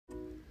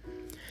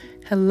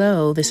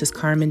Hello, this is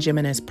Carmen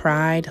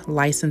Jimenez-Pride,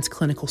 licensed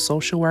clinical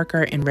social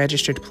worker and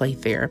registered play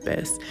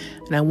therapist,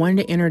 and I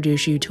wanted to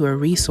introduce you to a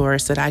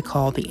resource that I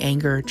call the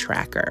Anger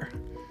Tracker.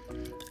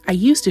 I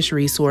use this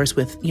resource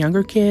with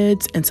younger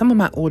kids and some of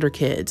my older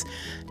kids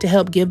to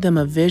help give them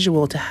a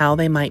visual to how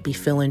they might be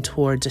feeling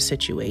towards a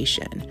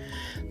situation.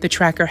 The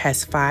tracker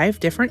has 5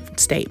 different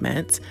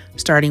statements,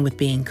 starting with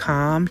being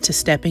calm to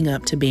stepping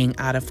up to being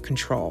out of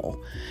control.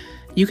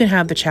 You can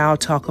have the child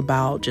talk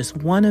about just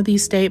one of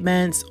these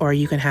statements, or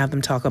you can have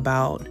them talk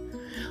about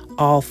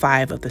all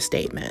 5 of the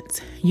statements.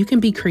 You can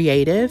be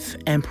creative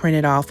and print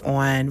it off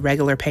on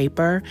regular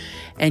paper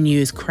and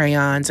use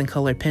crayons and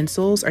colored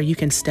pencils, or you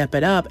can step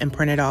it up and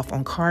print it off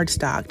on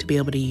cardstock to be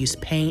able to use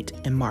paint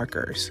and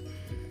markers.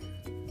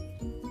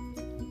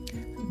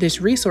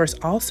 This resource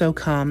also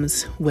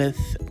comes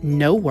with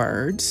no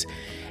words,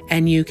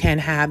 and you can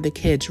have the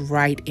kids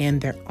write in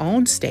their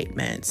own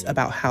statements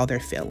about how they're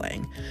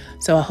feeling.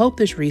 So I hope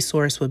this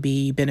resource will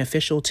be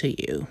beneficial to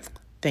you.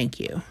 Thank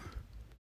you.